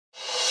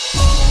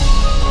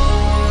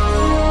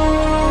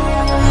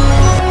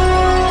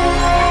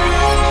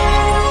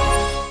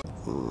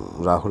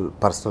Rahul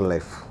personal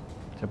life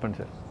చెప్పండి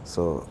sir.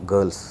 So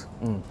girls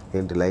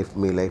ఏంటి life,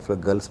 మీ లైఫ్లో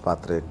గర్ల్స్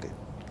పాత్ర ఏంటి?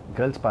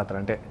 గర్ల్స్ పాత్ర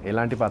అంటే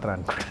ఎలాంటి పాత్ర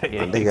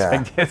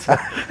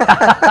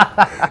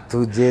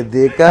తుజే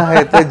దేకా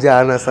అయితే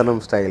జానా సనం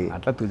స్టైల్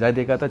అట్లా తుజా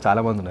దేకాతో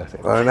చాలా మంది ఉన్నారు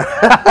సార్.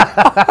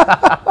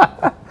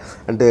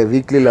 అంటే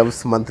వీక్లీ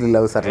లవ్స్, మంత్లీ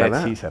లవ్స్ అట్లా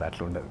సార్?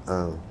 అట్లా ఉండదు,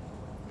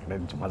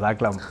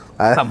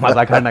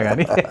 మజాక్ అన్నా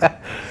కానీ.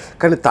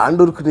 కానీ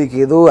తాండూరుకు నీకు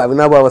ఏదో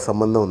అవినాభావ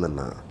సంబంధం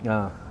ఉందన్న.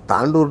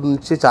 తాండూరు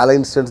నుంచి చాలా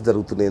ఇన్సిడెంట్స్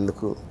జరుగుతున్నాయి,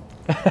 ఎందుకు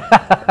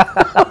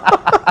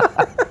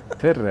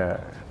సార్?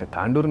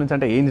 తాండూరు నుంచి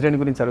అంటే ఏ ఇన్సిడెంట్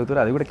గురించి జరుగుతారో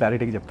అది కూడా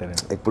క్లారిటీగా చెప్తాను.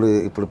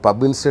 ఇప్పుడు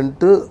పబ్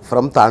ఇన్సిడెంట్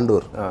ఫ్రమ్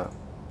తాండూర్,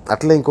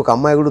 అట్లా ఇంకొక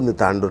అమ్మాయి కూడా ఉంది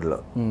తాండూరులో.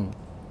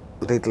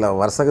 అంటే ఇట్లా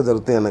వరుసగా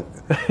జరుగుతాయి అన్న,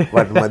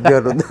 వాటి మధ్య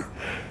ఉంది.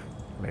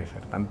 లేదు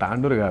సార్, తను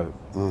తాండూరు కాదు,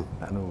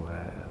 తను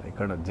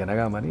ఇక్కడ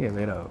జనగామని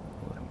వేరే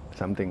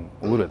సంథింగ్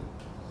ఊరు అది.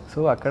 సో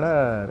అక్కడ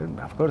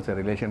అఫ్కోర్స్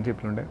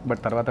రిలేషన్షిప్లు ఉండే,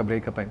 బట్ తర్వాత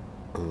బ్రేకప్ అయింది.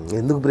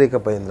 ఎందుకు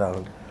బ్రేకప్ అయింది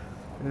రాహుల్?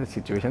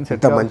 సిచ్యువేషన్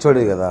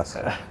మంచోడే కదా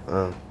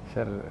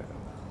సార్.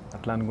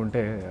 అట్లా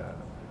అనుకుంటే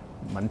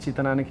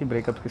మంచితనానికి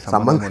బ్రేకప్కి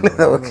సంబంధం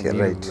లేదు.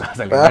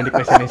 అసలు ఎలాంటి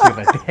క్వశ్చన్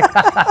వేసి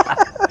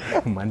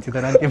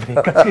మంచితనానికి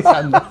బ్రేకప్కి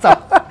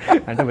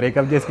అంటే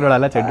బ్రేకప్ చేసుకున్నాడు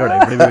అలా చెడ్డోడా?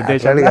 ఇప్పుడు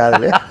ఉద్దేశాలు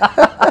కాదు,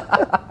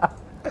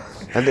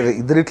 అంటే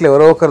ఇద్దరిట్లో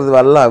ఎవరో ఒకరి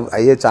వల్ల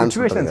అయ్యే ఛాన్స్.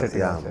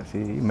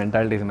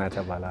 మెంటాలిటీస్ మ్యాచ్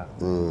అవ్వాలా,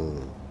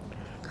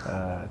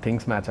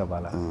 థింగ్స్ మ్యాచ్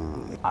అవ్వాలా,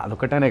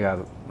 అదొకటనే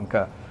కాదు.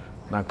 ఇంకా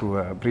నాకు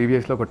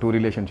ప్రీవియస్లో ఒక 2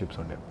 రిలేషన్షిప్స్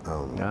ఉండేవి.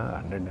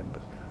 100%.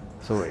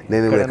 సో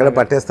నేను ఎక్కడ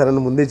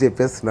పట్టేస్తానని ముందే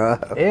చెప్పేస్తున్నా.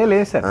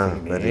 లేదు సార్,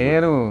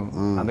 నేను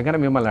అందుకనే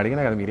మిమ్మల్ని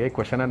అడిగినా కదా, మీరు ఏ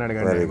క్వశ్చన్ అని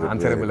అడగండి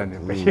ఆన్సరబుల్ అని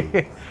చెప్పేసి.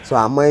 సో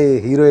అమ్మాయి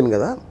హీరోయిన్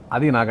కదా?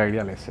 అది నాకు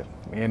ఐడియా లేదు సార్.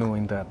 నేను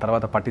ఇంత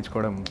తర్వాత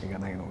పట్టించుకోవడం ఇక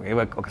నేను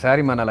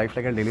ఒకసారి మన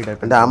లైఫ్లోకి వెళ్ళి డిలీట్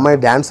అయిపోయింది. అంటే అమ్మాయి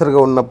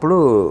డాన్సర్గా ఉన్నప్పుడు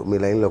మీ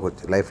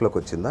లైఫ్లోకి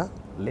వచ్చిందా?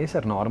 లేదు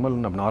సార్, నార్మల్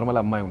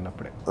అమ్మాయి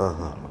ఉన్నప్పుడే.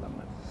 నార్మల్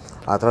అమ్మాయి.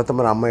 ఆ తర్వాత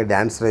మరి అమ్మాయి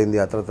డాన్సర్ అయింది,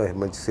 ఆ తర్వాత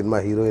మంచి సినిమా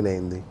హీరోయిన్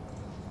అయింది.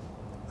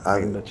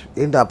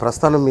 ఏంటి ఆ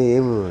ప్రస్థానం?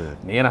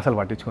 నేను అసలు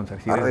పట్టించుకోను సార్,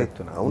 సీరియస్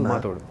చెప్తున్నా.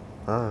 అమ్మాతోడు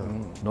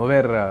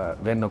నోవేర్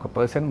వెన్ ఒక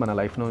పర్సన్ మన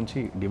లైఫ్ నుంచి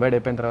డివైడ్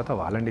అయిపోయిన తర్వాత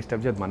వాళ్ళని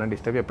డిస్టర్బ్ చేయదు, మనం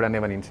డిస్టర్బ్ ఎప్పుడైనా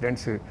ఏమైనా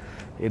ఇన్సిడెంట్స్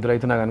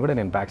ఎదురవుతున్నా కానీ కూడా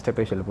నేను బ్యాక్ స్టెప్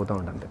వేసి వెళ్ళిపోతూ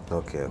ఉంటాను.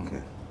 ఓకే ఓకే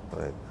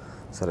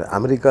సరే.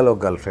 అమెరికాలో ఒక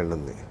గర్ల్ ఫ్రెండ్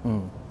ఉంది,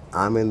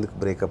 ఆమె ఎందుకు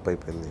బ్రేకప్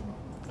అయిపోయింది?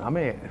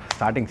 ఆమె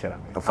స్టార్టింగ్ సార్,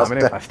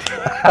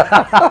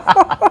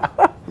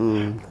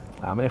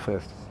 ఆమె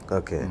ఫస్ట్.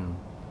 ఓకే.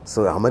 సో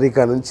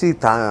అమెరికా నుంచి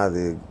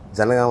అది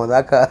జనగామ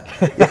దాకా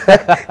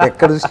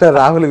ఎక్కడ చూసినా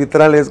రాహుల్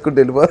విత్తనాలు వేసుకుంటూ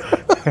వెళ్ళిపోతారు.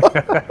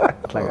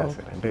 అట్లా కాదు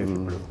సార్, అంటే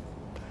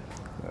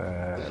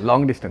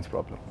లాంగ్ డిస్టెన్స్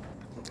ప్రాబ్లం.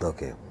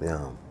 ఓకే,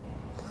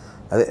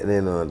 అదే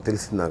నేను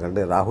తెలిసింది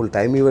నాకంటే రాహుల్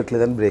టైం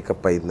ఇవ్వట్లేదని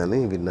బ్రేకప్ అయిందని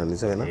విన్నాను.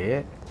 నిజమేనా?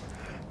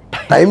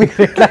 టైమింగ్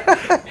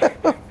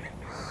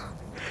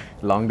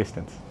లాంగ్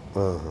డిస్టెన్స్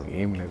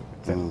ఏం లేదు.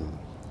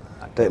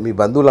 అంటే మీ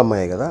బంధువుల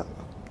అమ్మాయి కదా?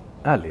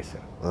 లేదు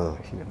సార్,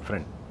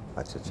 ఫ్రెండ్.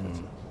 అచ్చా,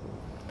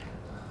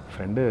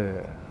 ఫ్రెండ్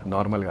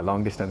నార్మల్గా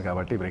లాంగ్ డిస్టెన్స్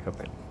కాబట్టి బ్రేకప్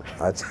అయింది.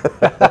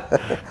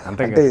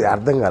 అంటే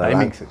అర్థం కాదు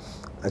టైమింగ్స్.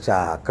 అచ్చా,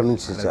 అక్కడ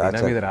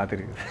నుంచి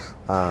రాత్రి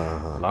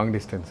లాంగ్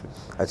డిస్టెన్స్.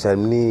 అచ్చా,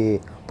 నీ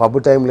పబ్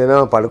టైంలోనే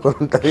పడుకొని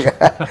ఉంటుంది,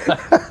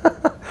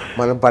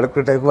 మనం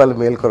పడుకునే టైంకి వాళ్ళు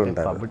మేల్కొని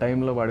ఉంటారు. పబ్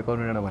టైంలో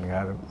పడుకొని ఉండడం అని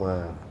కాదు,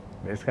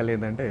 బేసికల్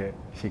ఏంటంటే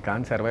she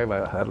can't survive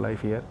her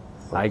life here,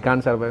 I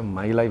can't survive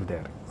my life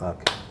there.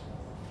 Okay.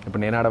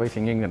 ఇప్పుడు నేను ఆడపోయి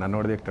సింగింగ్ నన్ను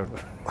కూడా దిగుతాడు.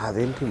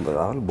 అదేంటి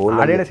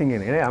ఆడే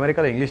సింగింగ్?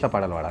 అమెరికాలో ఇంగ్లీష్లో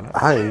పాడాలి వాడాలి.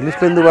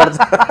 ఇంగ్లీష్లో ఎందుకు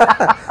పాడతా?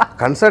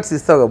 కన్సర్ట్స్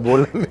ఇస్తావు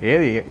బోల్డ్.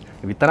 ఏది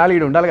విత్తనాలు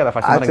ఇక్కడ ఉండాలి కదా,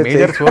 ఫస్ట్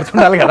మేజర్ సోర్స్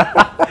ఉండాలి కదా.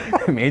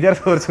 మేజర్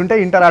సోర్స్ ఉంటే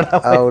ఇంటర్ ఆడ.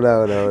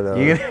 అవునవునవును,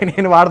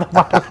 నేను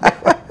వాడతా.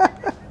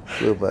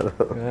 సూపర్.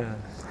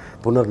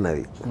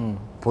 పునర్నవి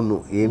పున్ను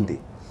ఏంటి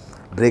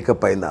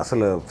బ్రేకప్ అయింది?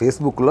 అసలు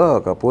ఫేస్బుక్లో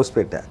ఒక పోస్ట్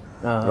పెట్టా,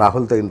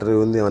 రాహుల్తో ఇంటర్వ్యూ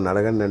ఉంది ఏమన్నా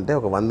అడగండి అంటే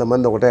ఒక 100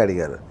 మంది ఒకటే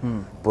అడిగారు,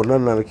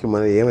 పునర్నవికి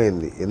మన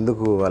ఏమైంది,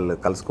 ఎందుకు వాళ్ళు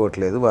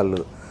కలుసుకోవట్లేదు, వాళ్ళు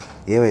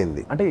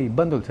ఏమైంది? అంటే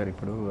ఇబ్బందులు సార్.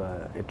 ఇప్పుడు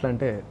ఎట్లా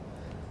అంటే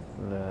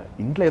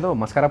ఇంట్లో ఏదో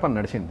మస్కరా పని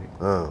నడిచింది,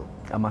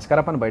 ఆ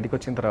మస్కరా పని బయటకు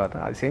వచ్చిన తర్వాత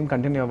అది సేమ్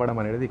కంటిన్యూ అవ్వడం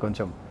అనేది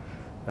కొంచెం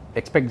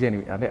ఎక్స్పెక్ట్ చేయని,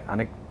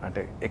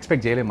 అంటే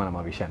ఎక్స్పెక్ట్ చేయలేము మనం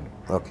ఆ విషయాన్ని.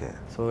 ఓకే.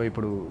 సో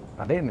ఇప్పుడు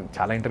అదే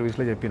చాలా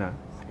ఇంటర్వ్యూస్లో చెప్పిన,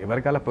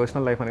 ఎవరికైనా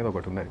పర్సనల్ లైఫ్ అనేది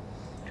ఒకటి ఉన్నది,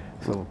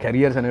 సో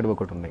కెరియర్స్ అనేది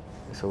ఒకటి ఉన్నాయి.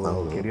 సో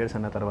కెరియర్స్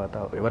అన్న తర్వాత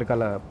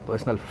ఎవరికల్లా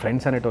పర్సనల్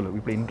ఫ్రెండ్స్ అనేటోళ్ళు.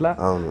 ఇప్పుడు ఇంట్లో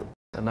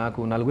నాకు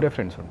 4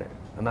 ఫ్రెండ్స్ ఉండే,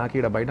 నాకు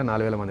ఇక్కడ బయట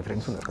 4000 మంది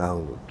ఫ్రెండ్స్ ఉన్నారు.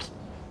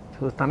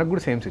 సో తనకు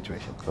కూడా సేమ్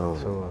సిచ్యువేషన్.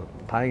 సో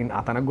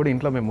తనకు కూడా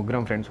ఇంట్లో మేము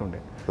 3 ఫ్రెండ్స్ ఉండే,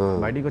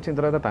 బయటికి వచ్చిన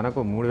తర్వాత తనకు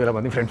 3000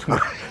 మంది ఫ్రెండ్స్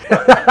ఉన్నారు.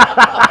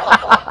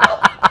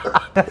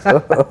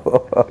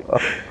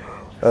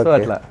 సో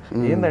అట్లా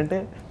ఏంటంటే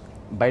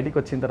బయటికి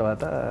వచ్చిన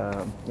తర్వాత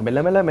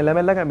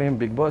మెల్లమెల్లగా మేము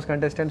బిగ్ బాస్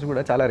కంటెస్టెంట్స్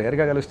కూడా చాలా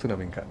రేర్గా కలుస్తున్నాం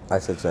ఇంకా.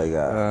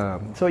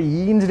 సో ఈ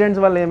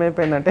ఇన్సిడెంట్స్ వల్ల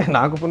ఏమైపోయిందంటే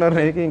నాకు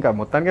పునర్నవికి ఇంకా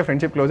మొత్తానికి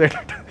ఫ్రెండ్షిప్ క్లోజ్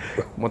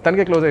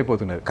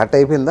అయిపోతున్నది. కట్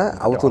అయిపోయిందా?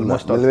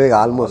 అవుతుంది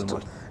ఆల్మోస్ట్.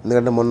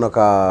 ఎందుకంటే మొన్న ఒక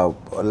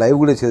లైవ్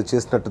కూడా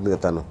చేసినట్టుంది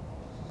కదా తను,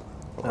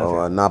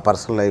 నా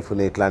పర్సనల్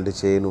లైఫ్ని ఇట్లాంటివి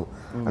చేయను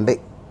అంటే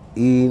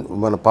ఈ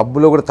మన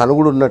పబ్లో కూడా తను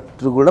కూడా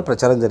ఉన్నట్టు కూడా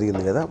ప్రచారం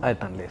జరిగింది కదా.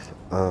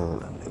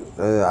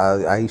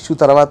 ఆ ఇష్యూ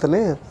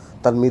తర్వాతనే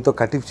తను మీతో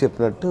కటిఫ్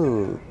చెప్పినట్టు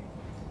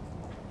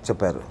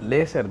చెప్పారు?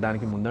 లేదు సార్,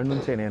 దానికి ముందర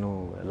నుంచే నేను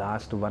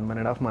లాస్ట్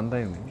 1.5 month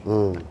అయింది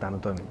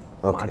తనతో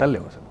మాటలు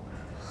లేవు అసలు.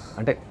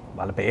 అంటే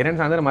వాళ్ళ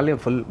పేరెంట్స్ అందరూ మళ్ళీ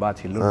ఫుల్ బాగా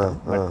చిల్లు.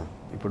 బట్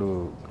ఇప్పుడు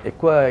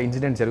ఎక్కువ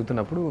ఇన్సిడెంట్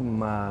జరుగుతున్నప్పుడు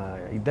మా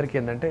ఇద్దరికి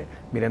ఏంటంటే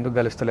మీరు ఎందుకు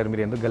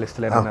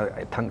గెలుస్తలేరు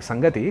అన్న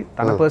సంగతి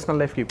తన పర్సనల్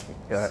లైఫ్కి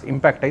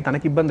ఇంపాక్ట్ అయ్యి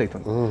తనకి ఇబ్బంది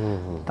అవుతుంది.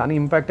 తను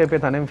ఇంపాక్ట్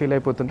అయిపోయి తనేం ఫీల్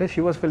అయిపోతుంటే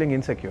she was feeling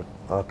insecure.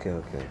 Okay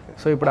okay.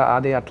 So ఇప్పుడు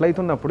అది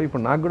అట్లయితున్నప్పుడు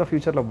ఇప్పుడు నాకు కూడా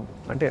ఫ్యూచర్లో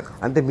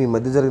అంటే మీ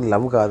మధ్య జరిగిన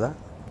లవ్ కాదా?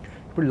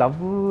 ఇప్పుడు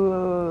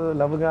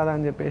లవ్ కాదా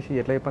అని చెప్పేసి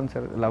ఎట్లా చెప్పండి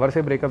సార్,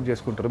 లవర్సే బ్రేకప్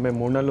చేసుకుంటారు. మేము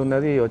 3 నెలలు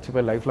ఉన్నది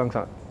వచ్చిపోయి లైఫ్ లాంగ్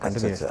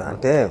కంటిన్యూ చేస్తాం.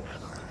 అంటే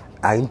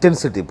ఆ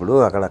ఇంటెన్సిటీ ఇప్పుడు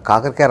అక్కడ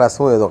కాకరకాయ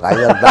రసం ఏదో ఒక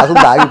 5-6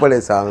 గ్లాసులు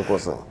ఆగిపడేసా ఆమె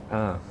కోసం,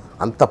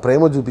 అంత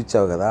ప్రేమ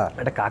చూపించావు కదా.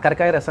 అంటే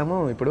కాకరకాయ రసము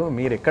ఇప్పుడు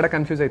మీరు ఎక్కడ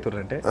కన్ఫ్యూజ్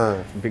అవుతారంటే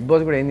బిగ్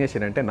బాస్ కూడా ఏం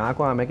చేశారంటే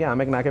నాకు ఆమెకి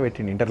నాకే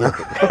పెట్టింది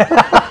ఇంటర్వ్యూకి.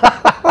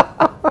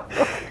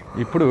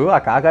 ఇప్పుడు ఆ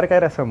కాకరకాయ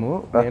రసము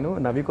నేను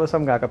నవి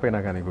కోసం కాకపోయినా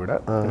కానీ కూడా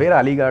వేరే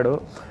అలీగాడు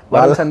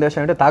వరుణ్ సందేశ్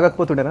అంటే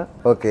తాగకపోతుండేనా?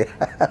 ఓకే.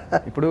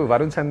 ఇప్పుడు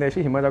వరుణ్ సందేశ్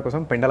హిమజా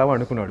కోసం పెండలవా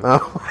అనుకున్నాడు.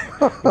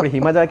 ఇప్పుడు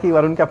హిమజాకి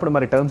వరుణ్కి అప్పుడు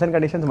మరి టర్మ్స్ అండ్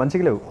కండిషన్స్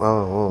మంచిగా లేవు.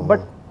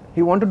 But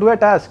he want to do a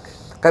task.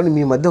 కానీ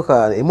మీ మధ్య ఒక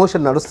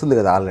ఎమోషన్ నడుస్తుంది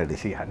కదా ఆల్రెడీ.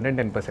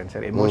 110%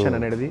 సార్. ఎమోషన్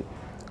అనేది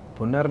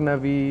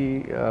పునర్నవి,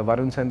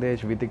 వరుణ్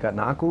సందేశ్, వితిక.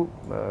 నాకు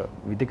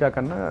వితిక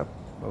కన్నా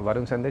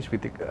వరుణ్ సందేశ్,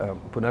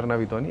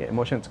 పునర్నవితోని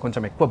ఎమోషన్స్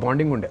కొంచెం ఎక్కువ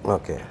బాండింగ్ ఉండే.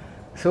 ఓకే.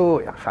 సో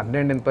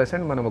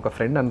 110% మనం ఒక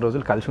ఫ్రెండ్ అన్ని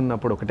రోజులు కలిసి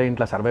ఉన్నప్పుడు ఒకటే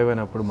ఇంట్లో సర్వైవ్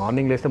అయినప్పుడు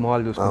మార్నింగ్ లేస్తే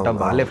మొహాలు చూసుకుంటాం,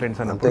 వాళ్ళే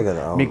ఫ్రెండ్స్ అన్నప్పుడు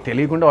మీకు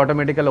తెలియకుండా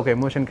ఆటోమేటిక్గా ఒక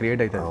ఎమోషన్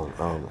క్రియేట్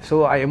అవుతుంది. సో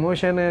ఆ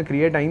ఎమోషన్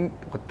క్రియేట్ అయిన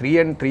ఒక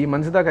 3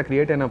 months దాకా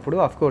క్రియేట్ అయినప్పుడు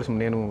ఆఫ్ కోర్స్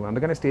నేను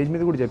అందుకనే స్టేజ్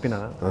మీద కూడా చెప్పిన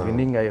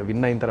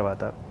విన్ అయిన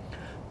తర్వాత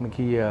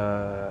మీకు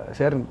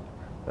సార్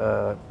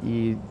ఈ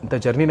ఇంత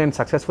జర్నీ నేను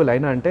సక్సెస్ఫుల్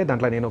అయినా అంటే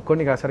దాంట్లో నేను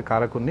ఒక్కడిని కాదు సార్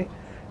కారకుని,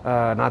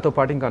 నాతో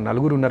పాటు ఇంకా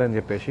 4 ఉన్నారని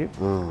చెప్పేసి.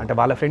 అంటే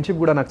వాళ్ళ ఫ్రెండ్షిప్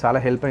కూడా నాకు చాలా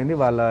హెల్ప్ అయింది,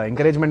 వాళ్ళ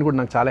ఎంకరేజ్మెంట్ కూడా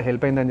నాకు చాలా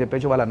హెల్ప్ అయింది అని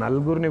చెప్పేసి వాళ్ళ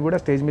 4 కూడా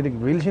స్టేజ్ మీదకి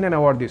పిలిచి నేను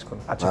అవార్డు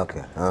తీసుకున్నాను.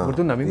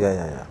 గుర్తుందా మీకు?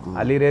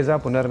 అలీరేజా,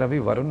 పునర్నవి,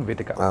 వరుణ్,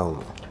 వితిక.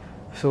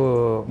 సో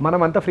మనం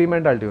అంతా ఫ్రీ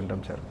మెంటాలిటీ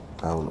ఉంటాం సార్.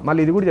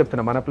 మళ్ళీ ఇది కూడా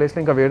చెప్తున్నా, మన ప్లేస్లో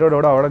ఇంకా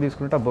వేడోడు అవార్డు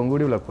తీసుకుంటే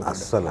బొంగుడి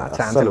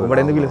ఛాన్స్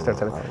ఎందుకు పిలుస్తాడు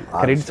సార్,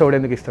 క్రెడిట్స్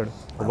ఎందుకు ఇస్తాడు?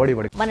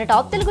 మన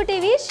top Telugu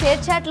TV share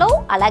chat లో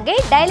అలాగే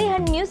డైలీ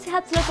హండ్ న్యూస్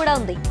హ్యాప్స్ లో కూడా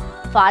ఉంది.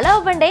 ఫాలో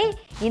అవ్వండి.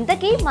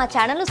 ఇంతకీ మా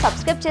ఛానల్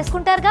సబ్స్క్రైబ్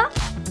చేసుకుంటారుగా,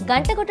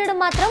 గంట కొట్టడం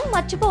మాత్రం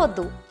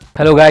మర్చిపోవద్దు.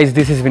 Hello guys,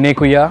 this is Vinay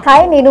Kuya. Hi,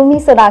 నేను మీ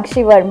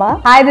Sonakshi Varma.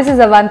 Hi, this is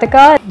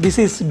Avantika. This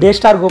is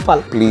Daystar Gopal.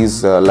 Please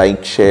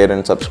like, share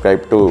and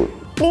subscribe to.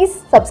 Please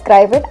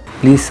subscribe it.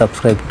 Please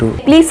subscribe to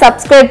Please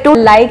subscribe to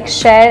like,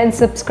 share and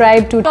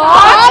subscribe to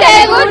Top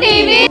Telugu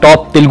TV. Top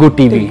Telugu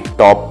TV.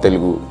 Top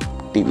Telugu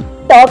TV.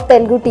 Top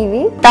Telugu TV.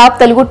 Top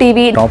Telugu TV.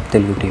 Top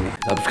Telugu TV.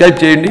 Subscribe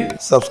చేయండి.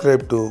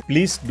 Subscribe to.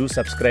 Please do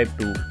subscribe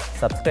to.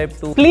 Subscribe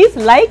to Please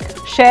like,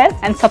 share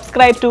and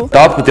subscribe to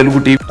Top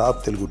Telugu TV. Top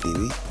Telugu TV.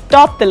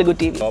 Top Telugu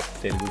TV. Top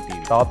Telugu TV.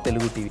 Top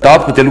Telugu TV.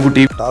 Top Telugu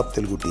TV. Top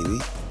Telugu TV.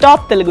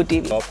 Top Telugu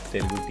TV. Top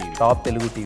Telugu TV. Top Telugu TV.